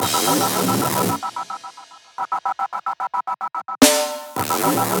Oh,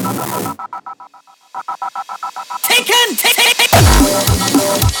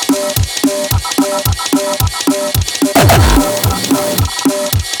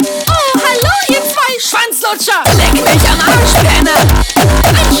 hallo, ihr zwei Schwanzlutscher! Leck mich am Arsch, Penner!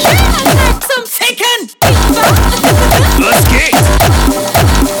 Ein schöner Tag zum Ficken! Nicht wahr? Was geht?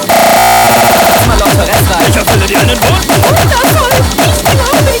 Mal auf Tourette rein. Ich erfülle dir einen Wunsch. Wundervoll! Ich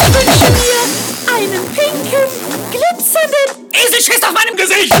glaube, ich wünsche mir einen pinken, glitzernden Eselschiss auf meinem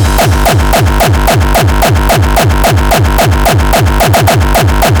Gesicht!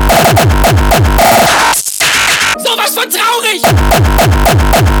 sowas von traurig!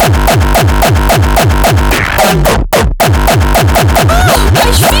 Oh,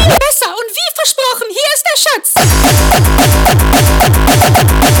 gleich viel besser und wie versprochen, hier ist der Schatz!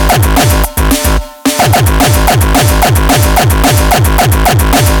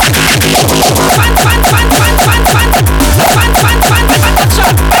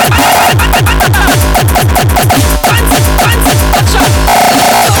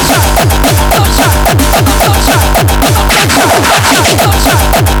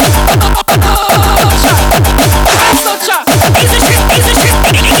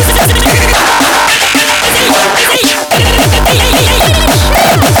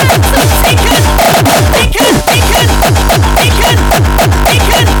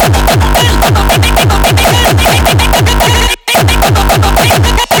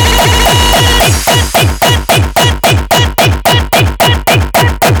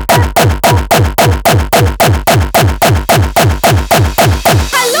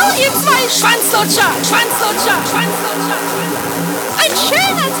 Schwanzlutscher! Ein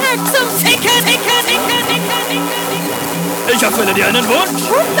schöner Tag zum Ficken! Ich erfülle dir einen Wunsch.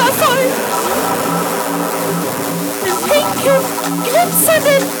 Wundervoll! Einen pinken,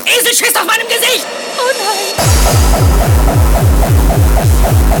 glitzernden Eselschiss auf meinem Gesicht! Oh nein!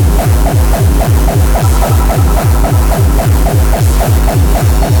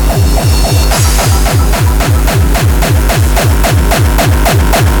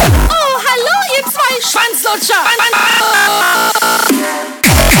 Oh, hallo, ihr zwei Schwanzlutscher!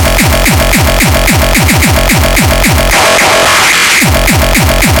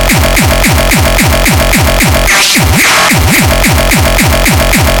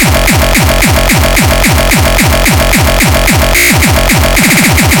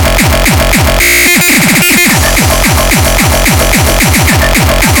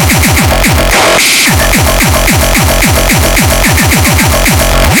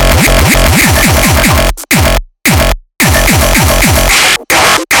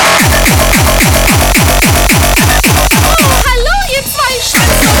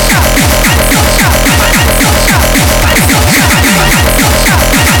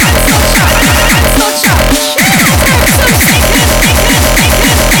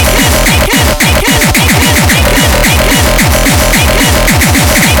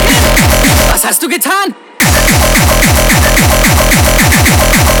 Was hast du getan?